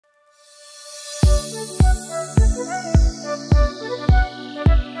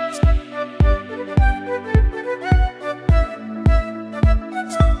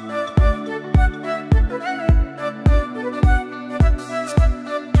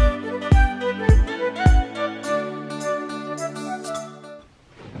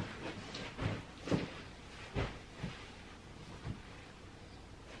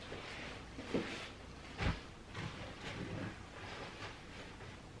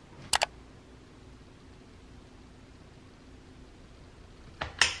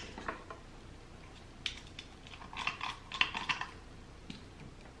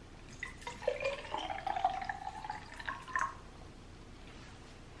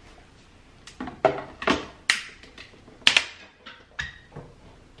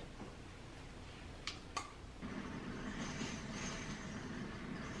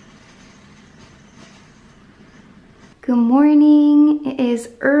Good morning. It is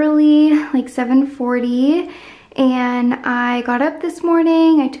early, like 7:40, and I got up this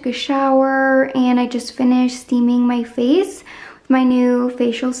morning, I took a shower, and I just finished steaming my face with my new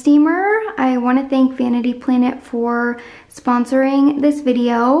facial steamer. I want to thank Vanity Planet for sponsoring this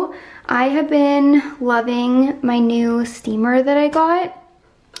video. I have been loving my new steamer that I got.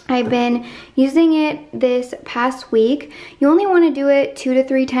 I've been using it this past week. You only want to do it 2 to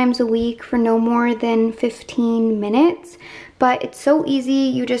 3 times a week for no more than 15 minutes, but it's so easy.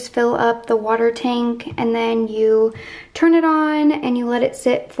 You just fill up the water tank and then you turn it on and you let it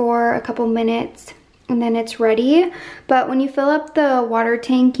sit for a couple minutes and then it's ready. But when you fill up the water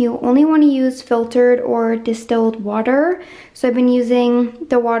tank, you only want to use filtered or distilled water. So I've been using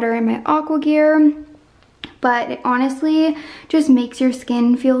the water in my Aqua Gear. But it honestly just makes your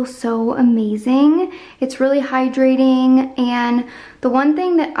skin feel so amazing. It's really hydrating, and the one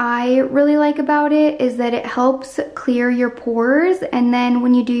thing that I really like about it is that it helps clear your pores, and then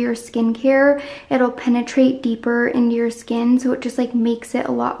when you do your skincare, it'll penetrate deeper into your skin, so it just like makes it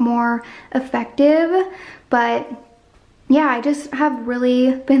a lot more effective. But yeah, I just have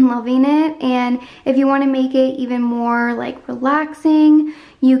really been loving it, and if you want to make it even more like relaxing,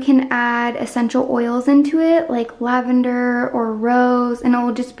 you can add essential oils into it like lavender or rose, and it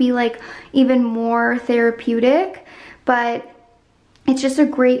will just be like even more therapeutic. But it's just a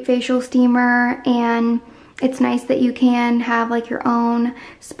great facial steamer, and it's nice that you can have like your own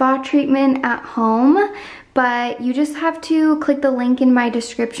spa treatment at home. But you just have to click the link in my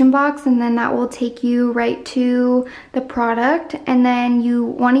description box, and then that will take you right to the product. And then you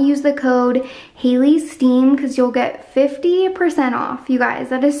want to use the code HaleySteam because you'll get 50% off. You guys,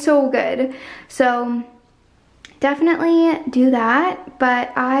 that is so good. So definitely do that.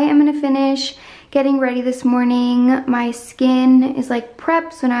 But I am going to finish getting ready this morning. My skin is like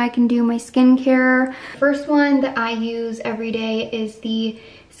prepped, so now I can do my skincare. First one that I use every day is the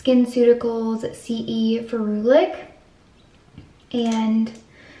SkinCeuticals CE Ferulic, and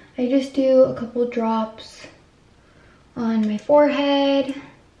I just do a couple drops on my forehead,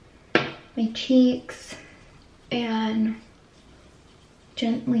 my cheeks, and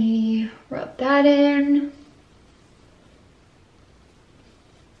gently rub that in.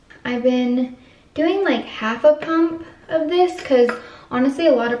 I've been doing like half a pump of this because honestly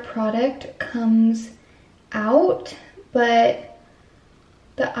a lot of product comes out, but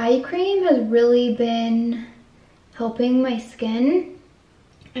the eye cream has really been helping my skin.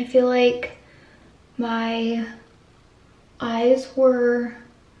 I feel like my eyes were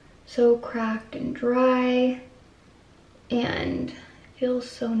so cracked and dry, and it feels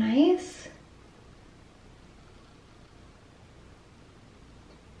so nice.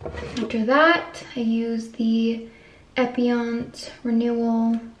 After that, I use the Epionce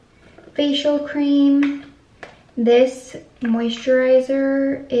Renewal Facial Cream. This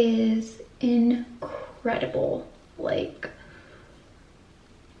moisturizer is incredible. Like,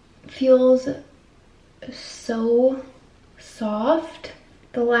 feels so soft.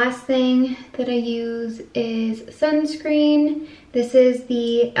 The last thing that I use is sunscreen. This is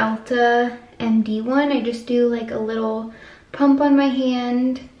the Elta MD one. I just do like a little pump on my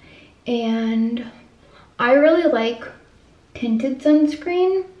hand, and I really like tinted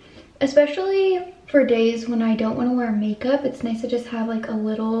sunscreen, especially for days when I don't want to wear makeup. It's nice to just have like a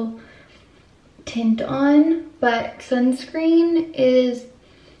little tint on, but sunscreen is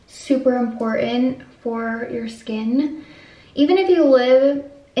super important for your skin. Even if you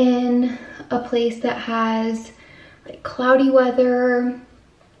live in a place that has like cloudy weather,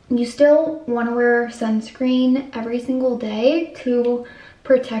 you still want to wear sunscreen every single day to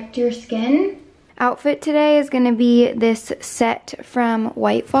protect your skin. outfit today is gonna be this set from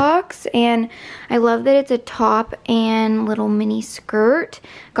White Fox, and I love that it's a top and little mini skirt.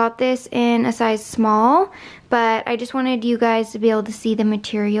 Got this in a size small, but I just wanted you guys to be able to see the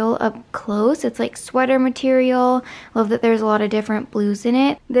material up close. It's like sweater material. Love that there's a lot of different blues in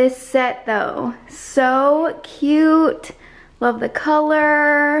it. This set though, so cute. Love the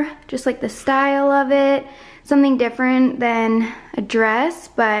color, just like the style of it. Something different than a dress,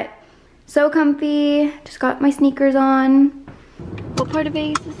 but so comfy. Just got my sneakers on. What part of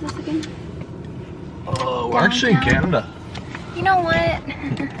Vegas is this again? Oh, we're actually in Canada. You know what?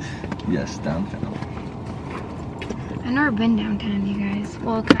 Yes, downtown. I've never been downtown, you guys.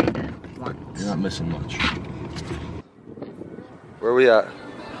 Well, kinda. Once. You're not missing much. Where are we at?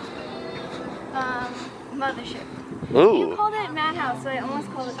 Mothership. Ooh. You called it Madhouse, so I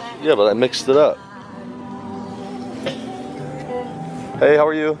almost called it Madhouse. Yeah, but I mixed it up. Hey, how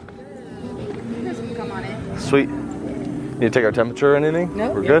are you? Come on in. Sweet. Need to take our temperature or anything?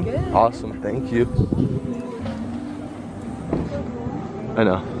 No, we're you're good? good. Awesome, thank you. I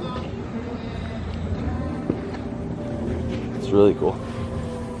know. It's really cool.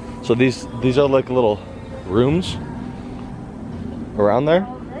 So these are like little rooms around there?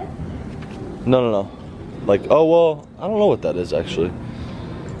 No. Like, oh well, I don't know what that is actually.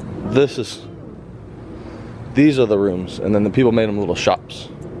 These are the rooms, and then the people made them little shops.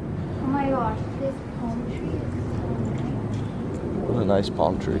 Oh my gosh, this palm tree is so nice. What a nice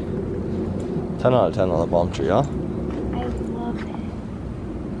palm tree. 10 out of 10 on the palm tree, huh? I love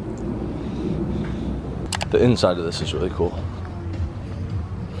it. The inside of this is really cool.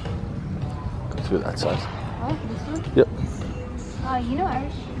 Go through that side. Oh, this one? Yep. You know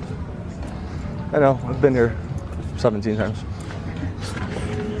Irish. I know, I've been here 17 times.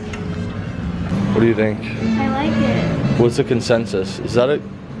 What do you think? I like it. What's the consensus? Is that a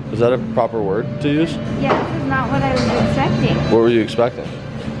proper word to use? Yeah, this is not what I was expecting. What were you expecting?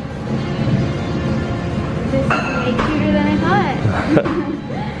 This is way cuter than I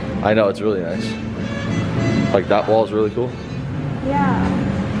thought. I know, it's really nice. Like that wall is really cool. Yeah.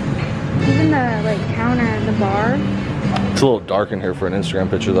 Even the like counter, the bar. It's a little dark in here for an Instagram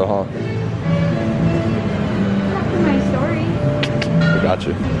picture though, huh? That's my story. I got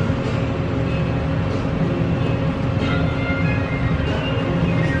you.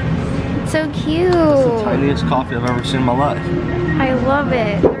 So cute. It's the tiniest coffee I've ever seen in my life. I love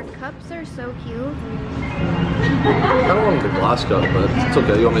it. Their cups are so cute. I don't want the glass cup, but it's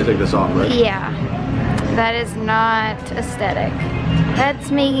okay. You want me to take this off, right? Yeah. That is not aesthetic.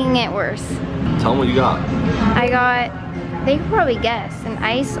 That's making it worse. Tell them what you got. I got, they could probably guess, an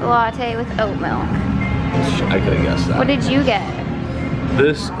iced latte with oat milk. I could have guessed that. What did you get?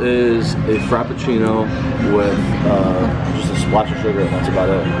 This is a Frappuccino with just a splash of sugar, and that's about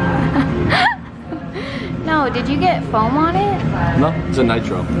it. No, did you get foam on it? No, it's a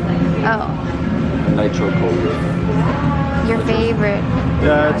nitro. Oh, A nitro cold brew. your favorite.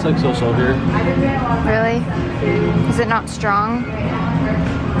 Yeah, it's like so-so here. Really? Is it not strong?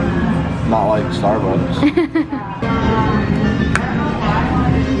 Not like Starbucks.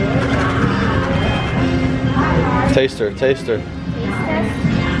 Taster. Taste test?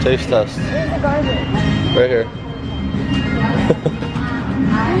 Taste test. Where's the garbage? Right here.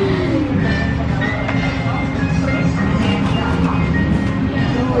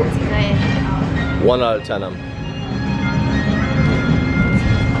 Ooh, it's good. 1 out of 10 of them.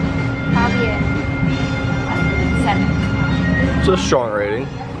 Probably a 7. It's a strong rating.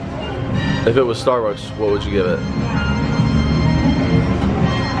 If it was Starbucks, what would you give it? I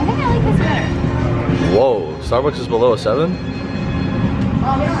think I like this better. Whoa, Starbucks is below a 7?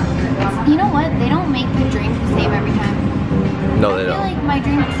 You know what? They don't make the drink the same every time. No, they I feel don't. like my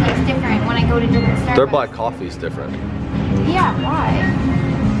drink tastes different when I go to different Starbucks. Their black coffee is different. Yeah, why?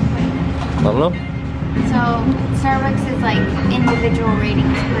 I don't know. So Starbucks is like individual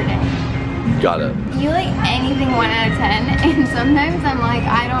ratings per day. Got it. You like anything 1 out of 10, and sometimes I'm like,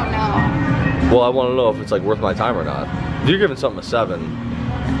 I don't know. Well, I want to know if it's like worth my time or not. If you're giving something a 7,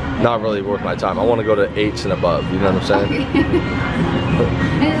 not really worth my time. I want to go to 8s and above. You know what I'm saying?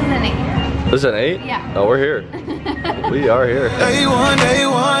 This is an 8. This is an 8? Yeah. Oh, we're here. We are here. Day one.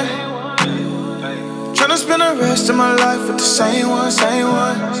 Tryna spend the rest of my life with the same one.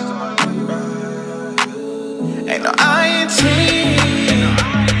 Ain't no INT.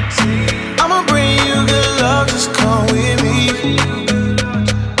 I'ma bring you good love, just come with me.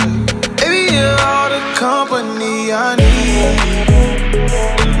 Baby, you're all the company I need.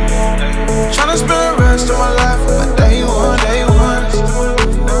 Tryna spend the rest of my life with my day one.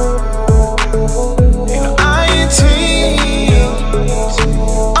 Ain't no INT.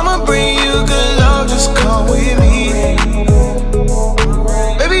 I'ma bring you good love.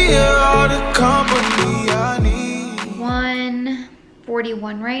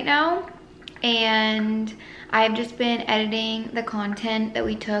 right now, and I've just been editing the content that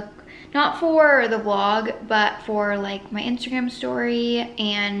we took, not for the vlog, but for like my Instagram story,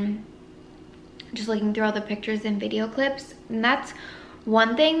 and just looking through all the pictures and video clips. And that's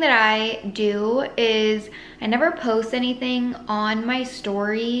one thing that I do, is I never post anything on my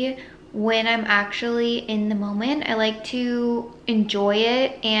story when I'm actually in the moment. I like to enjoy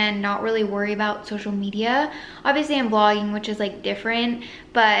it and not really worry about social media. Obviously I'm vlogging, which is like different,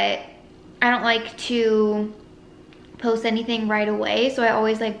 but I don't like to post anything right away. So I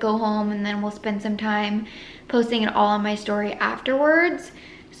always like go home and then we'll spend some time posting it all on my story afterwards.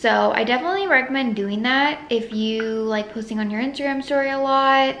 So I definitely recommend doing that if you like posting on your Instagram story a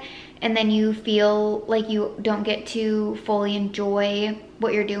lot and then you feel like you don't get to fully enjoy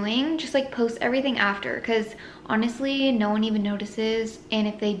what you're doing. Just like post everything after, because honestly no one even notices, and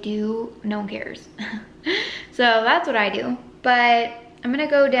if they do, no one cares. So that's what I do. But I'm gonna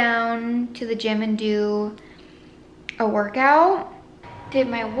go down to the gym and do a workout. Did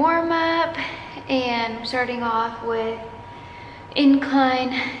my warm-up, and I'm starting off with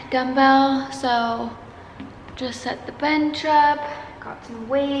incline dumbbell. So just set the bench up, got some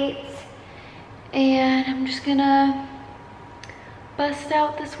weights, and I'm just gonna bust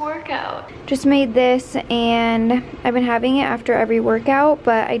out this workout. Just made this, and I've been having it after every workout,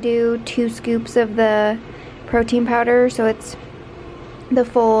 but I do 2 scoops of the protein powder, so it's the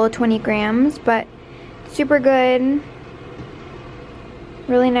full 20 grams, but super good.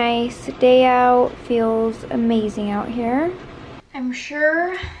 Really nice day out, feels amazing out here. I'm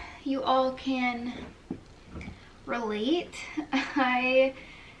sure you all can relate. I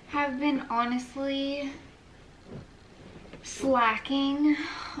have been honestly slacking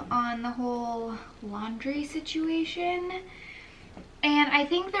on the whole laundry situation, and I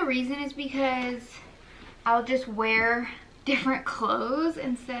think the reason is because I'll just wear different clothes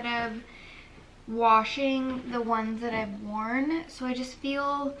instead of washing the ones that I've worn. So I just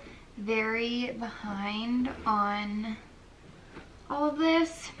feel very behind on all of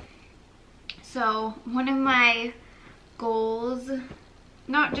this. So one of my goals,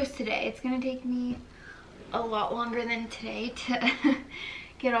 not just today, it's gonna take me a lot longer than today to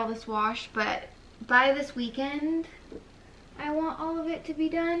get all this washed, but by this weekend I want all of it to be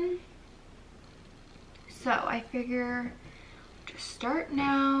done. So I figure just start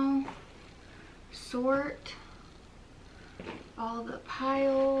now, sort all the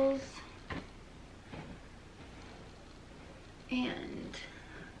piles, and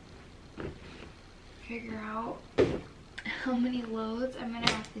figure out how many loads I'm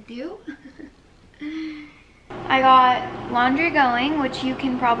gonna have to do. I got laundry going, which you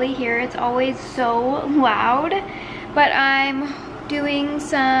can probably hear. It's always so loud, but I'm doing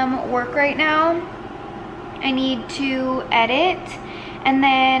some work right now. I need to edit, and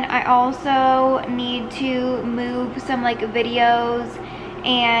then I also need to move some like videos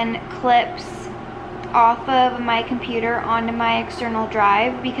and clips off of my computer onto my external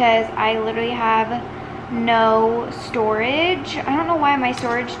drive, because I literally have no storage. I don't know why my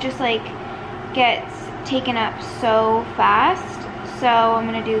storage just like gets taken up so fast. So I'm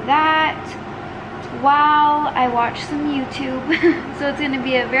gonna do that while I watch some YouTube. So it's gonna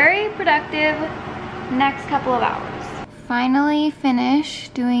be a very productive next couple of hours. Finally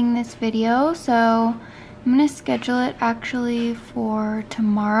finished doing this video, so I'm gonna schedule it actually for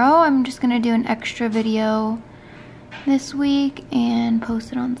tomorrow. I'm just gonna do an extra video this week and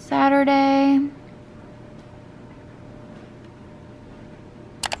post it on Saturday.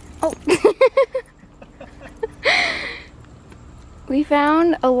 Oh. We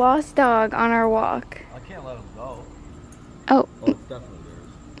found a lost dog on our walk. I can't let him go. Oh. Well, it's definitely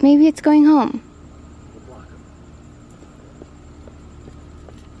theirs. Maybe it's going home. We'll block him.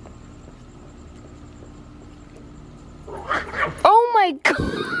 Oh my god!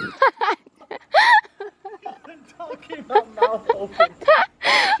 The dog came out mouth open.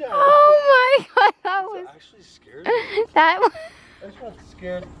 Oh my god, that was actually scared me. that was, I just got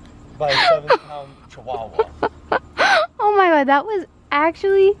scared by a 7-pound chihuahua. oh my god, that was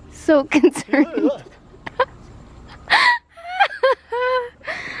actually so concerning. Look.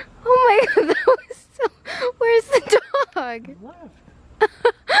 Oh my god, that was so, where's the dog? He left.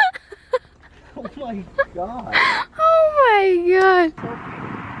 Oh my god. Oh my god.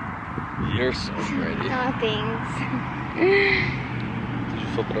 You're so pretty. Oh, thanks. Did you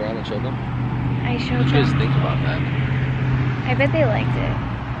flip it around and show them? I showed What did you guys them. think about that? I bet they liked it.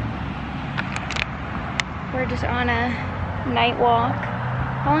 We're just on a night walk.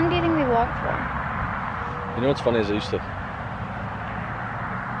 How long do you think we walked for? You know what's funny is I used to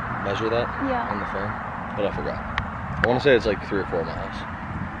measure that Yeah. on the phone, but I forgot. I want to say it's like 3 or 4 miles.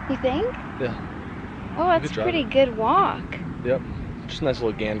 You think? Yeah. Oh, that's a pretty good walk. Yep. Just a nice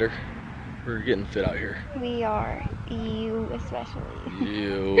little gander. We're getting fit out here. We are. You especially.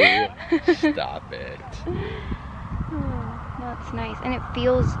 You. Stop it. Oh, no, it's nice. And it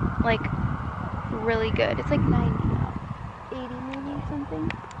feels like really good. It's like 90 now. 80 maybe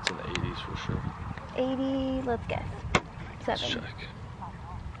something? It's in the 80s for sure. 80, let's guess. 7. Let's check.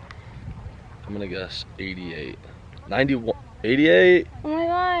 I'm gonna guess 88. 91. 88. Oh my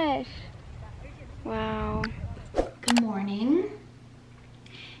gosh. Wow. Good morning.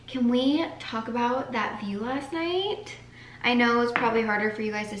 Can we talk about that view last night? I know it's probably harder for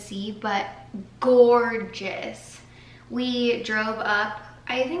you guys to see, but gorgeous. We drove up,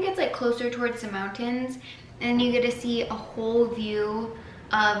 I think it's like closer towards the mountains, and you get to see a whole view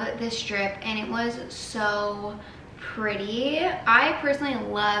of the strip, and it was so pretty. I personally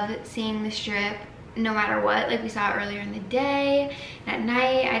love seeing the strip no matter what. Like, we saw it earlier in the day, and at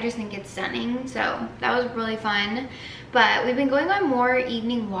night. I just think it's stunning, so that was really fun. But we've been going on more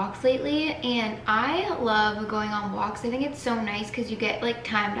evening walks lately, and I love going on walks. I think it's so nice because you get like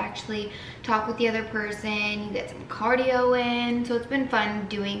time to actually talk with the other person, you get some cardio in, so it's been fun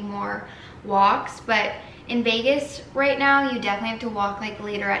doing more walks. But in Vegas right now, you definitely have to walk like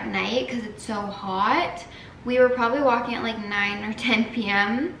later at night because it's so hot. We were probably walking at like 9 or 10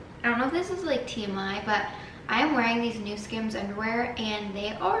 p.m. I don't know if this is like TMI, but I'm wearing these new Skims underwear, and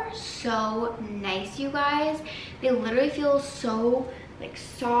they are so nice, you guys. They literally feel so like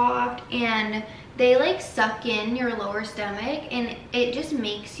soft, and they like suck in your lower stomach, and it just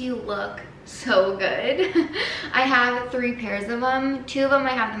makes you look so good. I have 3 pairs of them. 2 of them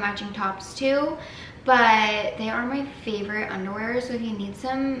I have the matching tops to, but they are my favorite underwear. So if you need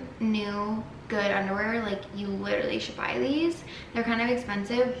some new good underwear, like, you literally should buy these. They're kind of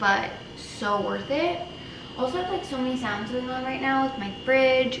expensive, but so worth it. Also, I have like so many sounds going on right now with my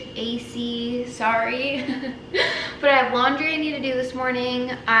fridge, AC, sorry. But I have laundry I need to do this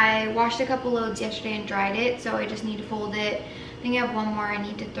morning. I washed a couple loads yesterday and dried it, so I just need to fold it. I think I have 1 more I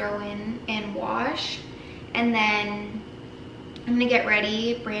need to throw in and wash. And then I'm gonna get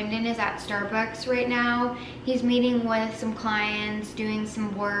ready. Brandon is at Starbucks right now. He's meeting with some clients, doing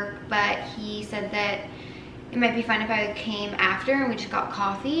some work, but he said that it might be fun if I came after and we just got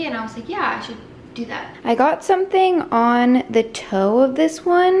coffee, and I was like, yeah, I should do that. I got something on the toe of this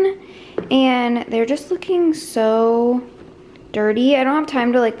one, and they're just looking so dirty. I don't have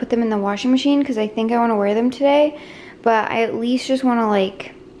time to like put them in the washing machine because I think I want to wear them today, but I at least just want to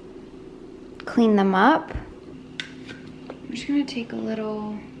like clean them up. I'm just gonna take a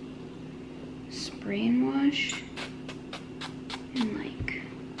little spray and wash and like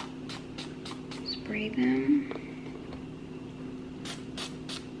spray them.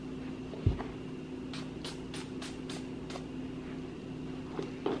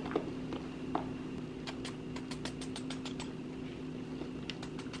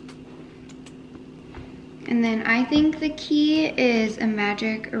 And then I think the key is a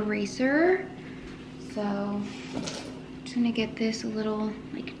magic eraser. So I'm just gonna get this a little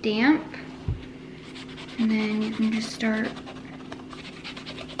like damp, and then you can just start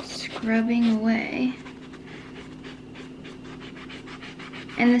scrubbing away.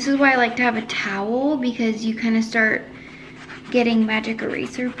 And this is why I like to have a towel, because you kind of start getting magic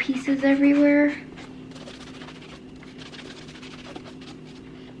eraser pieces everywhere.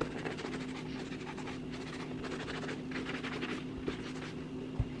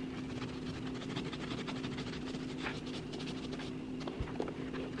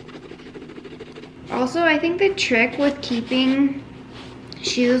 Also, I think the trick with keeping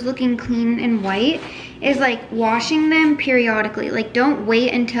shoes looking clean and white is like washing them periodically. Like, don't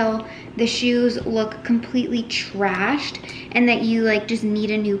wait until the shoes look completely trashed and that you like just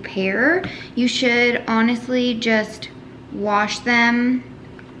need a new pair. You should honestly just wash them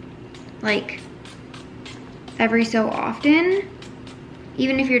like every so often,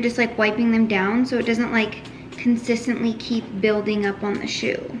 even if you're just like wiping them down, so it doesn't like consistently keep building up on the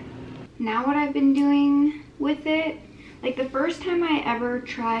shoe. Now what I've been doing with it, like the first time I ever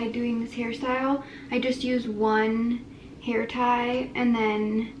tried doing this hairstyle, I just used 1 hair tie and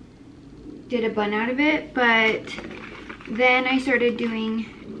then did a bun out of it. But then I started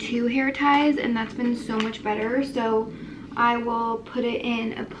doing 2 hair ties, and that's been so much better. So I will put it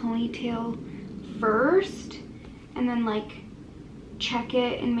in a ponytail first and then like check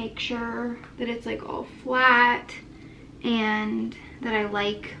it and make sure that it's like all flat and that I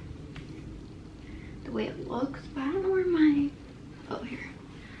like the way it looks. But I don't know where my, oh, here.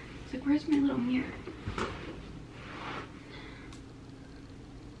 It's like, where's my little mirror?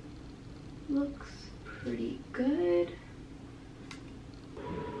 Looks pretty good.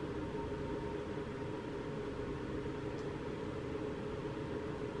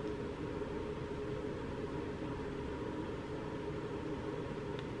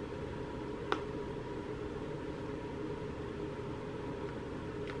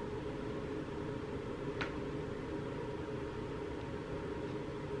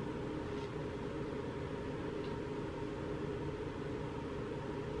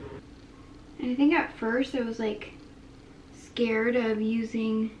 And I think at first I was like scared of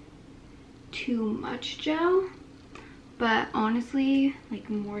using too much gel, but honestly, like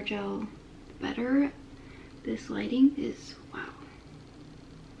more gel the better. This lighting is, wow,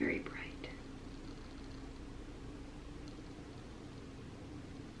 very bright.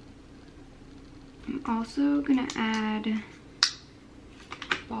 I'm also gonna add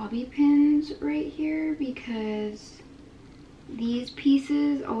bobby pins right here because these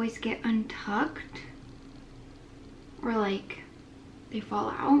pieces always get untucked or like they fall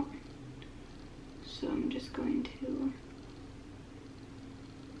out. So I'm just going to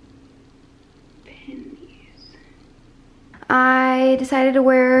pin these. I decided to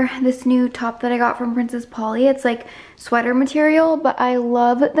wear this new top that I got from Princess Polly. It's like sweater material, but I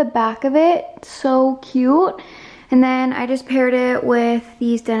love the back of it. It's so cute. And then I just paired it with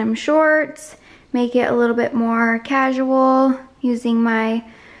these denim shorts, make it a little bit more casual, using my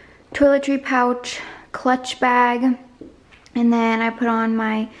toiletry pouch clutch bag. And then I put on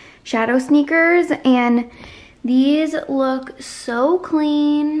my shadow sneakers, and these look so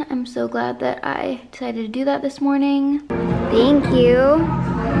clean. I'm so glad that I decided to do that this morning. Thank you.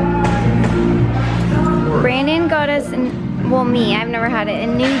 Brandon got us, well, me, I've never had it, a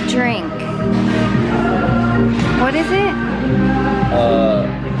new drink. What is it?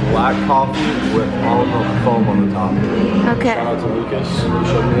 Black coffee with almond foam on the top. Okay. Shout out to Lucas who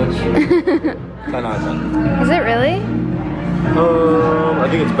showed me this. 10 out of 10. Is it really? I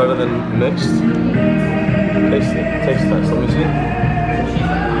think it's better than mixed. Taste test. Let me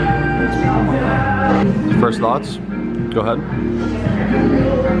see. First thoughts? Go ahead.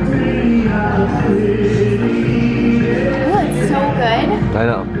 Oh, it's so good. I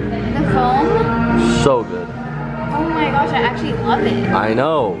know. The foam. So good. Oh my gosh, I actually love it. I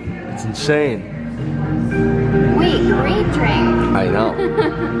know. It's insane. Wait, great drink. I know.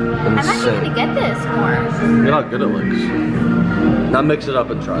 I'm actually gonna get this more. Look how good it looks. Now mix it up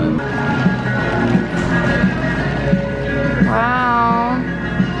and try it. Wow.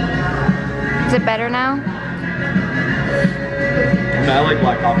 Is it better now? I mean, I like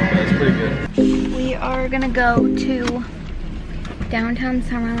black coffee, but it's pretty good. We are gonna go to downtown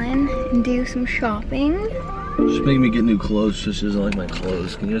Summerlin and do some shopping. She's making me get new clothes so she doesn't like my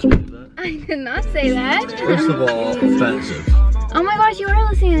clothes. Can you just believe that? I did not say that. First of all, offensive. Oh my gosh, you are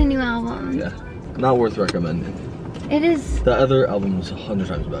listening to the new album. Yeah, not worth recommending. It is. The other album was 100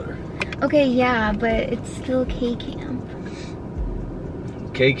 times better. Okay, yeah, but it's still K-Camp.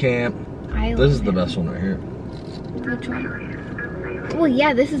 K-Camp. This is the best one right here. Which one? Well,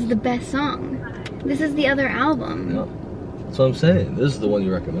 yeah, this is the best song. This is the other album. Yeah. That's what I'm saying. This is the one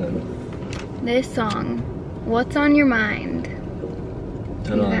you recommend. This song, What's on Your Mind?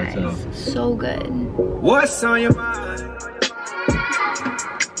 10 out of 10. So good. What's on your mind?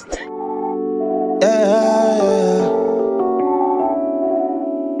 Yeah.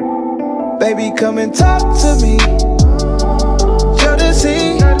 Baby, come and talk to me.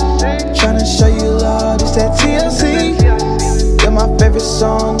 Jealousy. Tryna show you love, it's that TLC. You're my favorite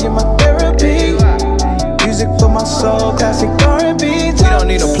song, you're my therapy. Music for my soul, classic R&B. We don't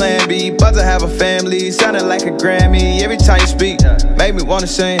need a plan B, but to have a family. Sounding like a Grammy every time you speak. Make me wanna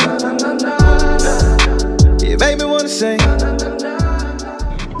sing. Yeah, make me wanna sing.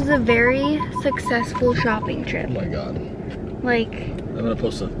 It was a very successful shopping trip. Oh my god. Like, I'm gonna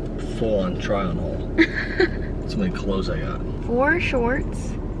post a full-on try-on haul. So many clothes I got. 4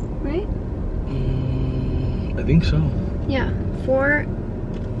 shorts, right? I think so. Yeah, 4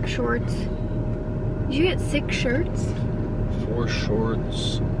 shorts. Did you get 6 shirts? 4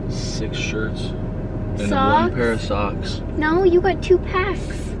 shorts, 6 shirts, and Socks? 1 pair of socks. No, you got 2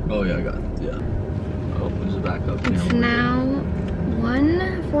 packs. Oh yeah, I got it. Yeah. Oh, there's a backup. It's now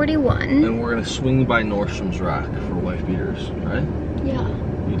 1:41. And we're gonna swing by Nordstrom's rack for wife beaters, right? Yeah,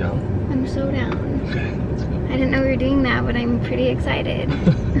 You down? I'm so down. Okay, let's go. I didn't know we were doing that, but I'm pretty excited.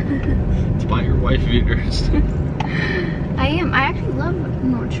 Let's buy your wife beaters. I am. I actually love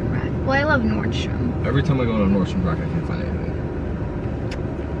Nordstrom Rack. Well, I love Nordstrom. Every time I go to Nordstrom's rack, I can't find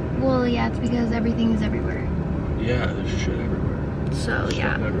anything. Well, yeah, it's because everything is everywhere. Yeah, there's shit everywhere. So,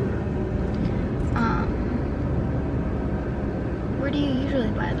 yeah. Stuff everywhere. Where do you usually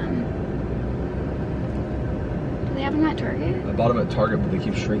buy them? Do they have them at Target? I bought them at Target, but they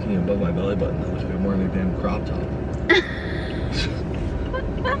keep shrinking above my belly button. It looks like I'm wearing a damn crop top.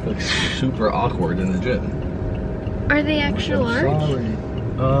 Looks super awkward in the gym. Are they extra large? Sorry.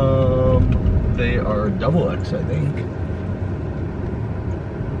 They are double X, I think.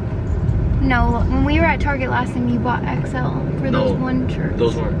 No, when we were at Target last time, you bought XL for those one shirts.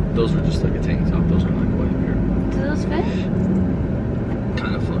 Those weren't. Those were just like a tank top. Those are like white here. Do those fit?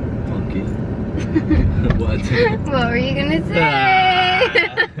 Kind of funky. What? What were you gonna say?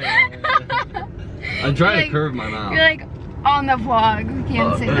 I'm trying to curve my mouth. You're like on the vlog. We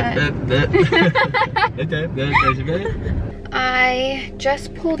can't say that. I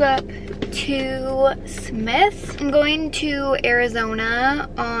just pulled up to Smith's. I'm going to Arizona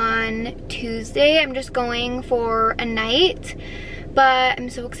on Tuesday. I'm just going for a night. But I'm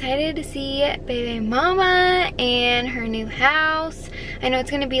so excited to see baby mama and her new house. I know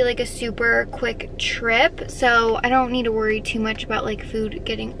it's gonna be like a super quick trip, so I don't need to worry too much about like food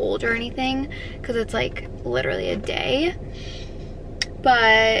getting old or anything, because it's like literally a day.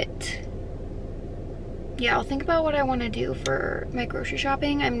 But yeah, I'll think about what I want to do for my grocery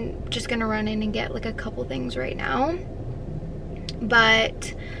shopping. I'm just gonna run in and get like a couple things right now.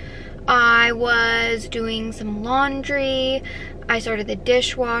 But I was doing some laundry. I started the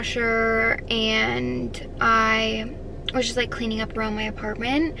dishwasher, and I was just like cleaning up around my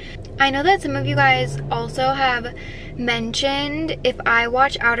apartment. I know that some of you guys also have mentioned if I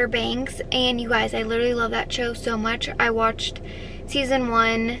watch Outer Banks, and you guys, I literally love that show so much. I watched season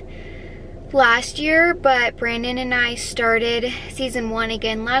 1 last year, but Brandon and I started season 1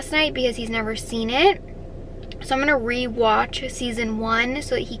 again last night because he's never seen it. So I'm gonna re-watch season 1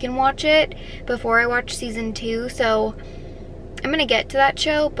 so that he can watch it before I watch season 2. So I'm gonna get to that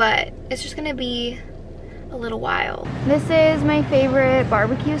show, but it's just gonna be a little while. This is my favorite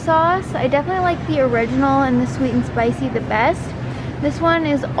barbecue sauce. I definitely like the original and the sweet and spicy the best. This one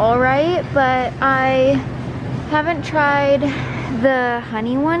is alright, but I haven't tried the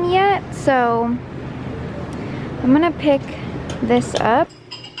honey one yet, so I'm gonna pick this up.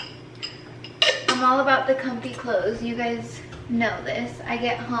 I'm all about the comfy clothes. You guys know this. I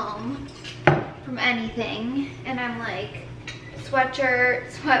get home from anything and I'm like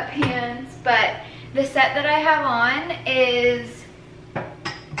sweatshirt, sweatpants, but the set that I have on is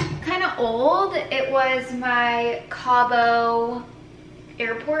kind of old. It was my Cabo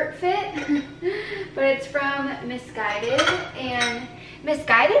airport fit, but it's from Misguided, and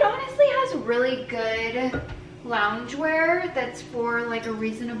Misguided honestly has really good loungewear that's for like a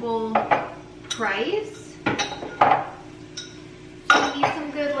reasonable price. So if you need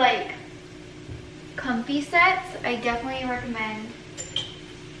some good like comfy sets, I definitely recommend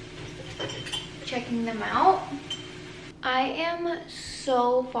checking them out. I am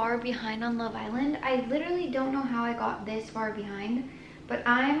so far behind on Love Island. I literally don't know how I got this far behind, but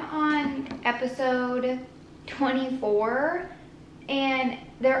I'm on episode 24 and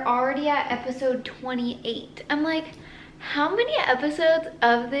they're already at episode 28. I'm like, how many episodes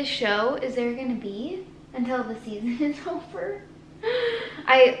of this show is there gonna be until the season is over?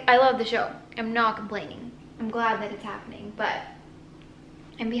 I love the show. I'm not complaining. I'm glad that it's happening, but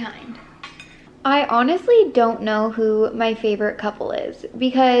I'm behind. I honestly don't know who my favorite couple is,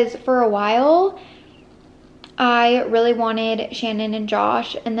 because for a while I really wanted Shannon and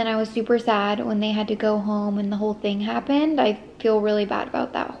Josh, and then I was super sad when they had to go home and the whole thing happened. I feel really bad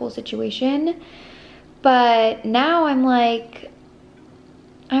about that whole situation. But now I'm like,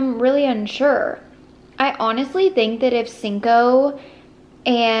 I'm really unsure. I honestly think that if Cinco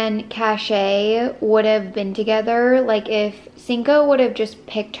and Cachet would have been together, like if Cinco would have just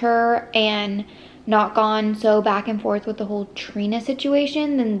picked her and not gone so back and forth with the whole Trina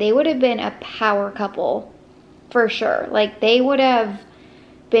situation, then they would have been a power couple for sure. Like they would have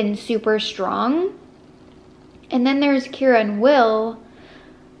been super strong. And then there's Kira and Will,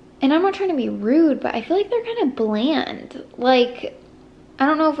 and I'm not trying to be rude, but I feel like they're kind of bland. Like, I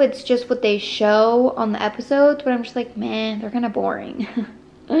don't know if it's just what they show on the episodes, but I'm just like, man, they're kind of boring.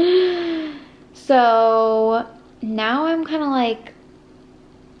 So now I'm kind of like,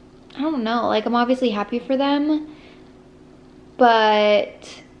 I don't know, like I'm obviously happy for them,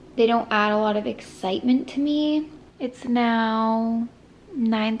 but they don't add a lot of excitement to me. It's now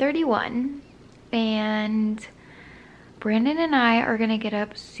 9:31 and Brandon and I are gonna get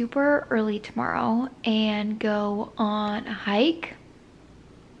up super early tomorrow and go on a hike.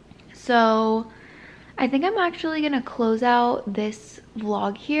 So I think I'm actually gonna close out this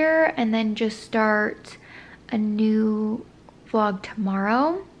vlog here and then just start a new vlog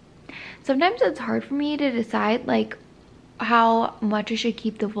tomorrow. Sometimes it's hard for me to decide like how much I should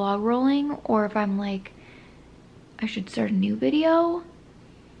keep the vlog rolling, or if I'm like, I should start a new video,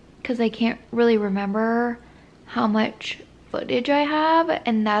 because I can't really remember how much footage I have,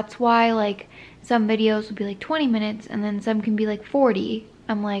 and that's why like some videos will be like 20 minutes and then some can be like 40.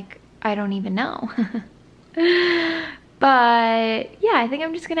 I'm like, I don't even know. But yeah, I think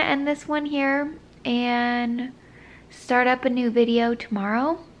I'm just gonna end this one here and start up a new video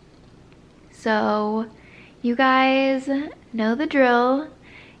tomorrow. So you guys know the drill.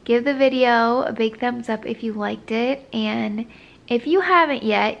 give the video a big thumbs up if you liked it, and if you haven't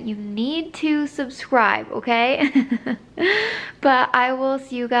yet, you need to subscribe, okay? But I will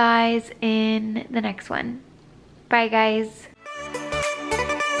see you guys in the next one. Bye, guys.